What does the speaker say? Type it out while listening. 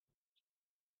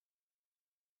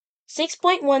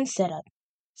6.1 Setup.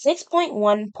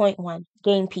 6.1.1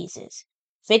 Game Pieces.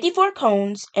 54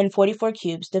 cones and 44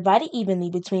 cubes divided evenly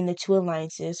between the two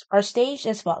alliances are staged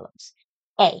as follows.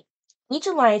 A. Each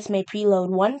alliance may preload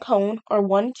one cone or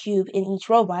one cube in each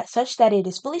robot such that it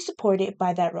is fully supported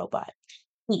by that robot.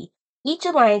 B. Each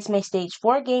alliance may stage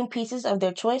 4 game pieces of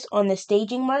their choice on the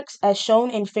staging marks as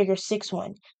shown in Figure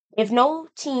 6.1. If no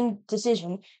team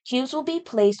decision, cubes will be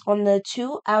placed on the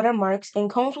 2 outer marks and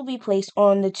cones will be placed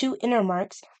on the 2 inner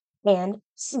marks. And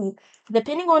C.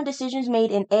 Depending on decisions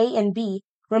made in A and B,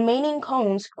 remaining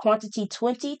cones, quantity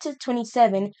 20 to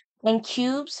 27, and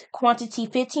cubes, quantity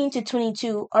 15 to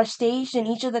 22, are staged in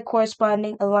each of the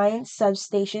corresponding alliance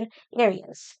substation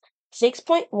areas.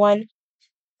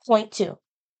 6.1.2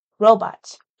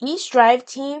 Robots. Each drive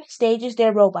team stages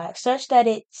their robot such that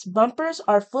its bumpers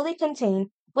are fully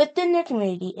contained within their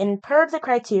community and per the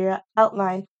criteria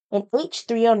outlined in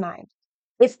H309.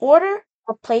 If order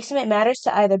of placement matters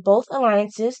to either both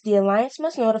alliances, the alliance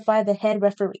must notify the head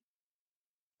referee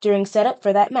during setup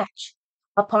for that match.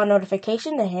 Upon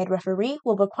notification, the head referee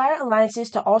will require alliances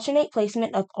to alternate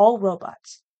placement of all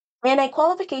robots. In a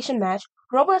qualification match,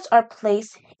 robots are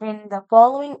placed in the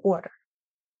following order.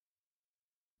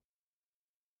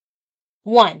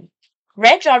 1.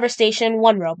 Red driver station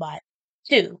 1 robot.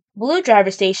 2. Blue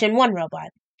driver station 1 robot.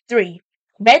 3.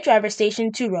 Red driver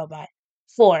station 2 robot.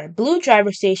 4. Blue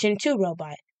driver station 2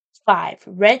 robot. 5.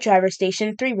 Red driver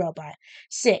station 3 robot.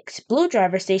 6. Blue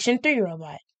driver station 3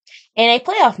 robot. In a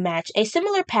playoff match, a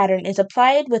similar pattern is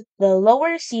applied with the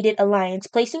lower seeded alliance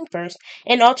placing first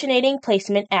and alternating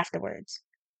placement afterwards.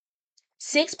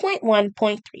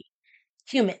 6.1.3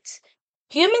 Humans.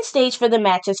 Humans stage for the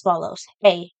match as follows.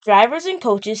 A. Drivers and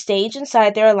coaches stage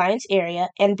inside their alliance area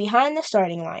and behind the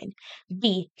starting line.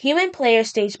 B. Human players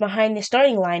stage behind the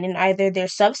starting line in either their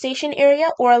substation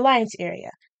area or alliance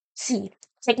area. C.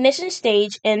 Technicians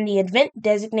stage in the event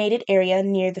designated area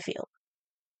near the field.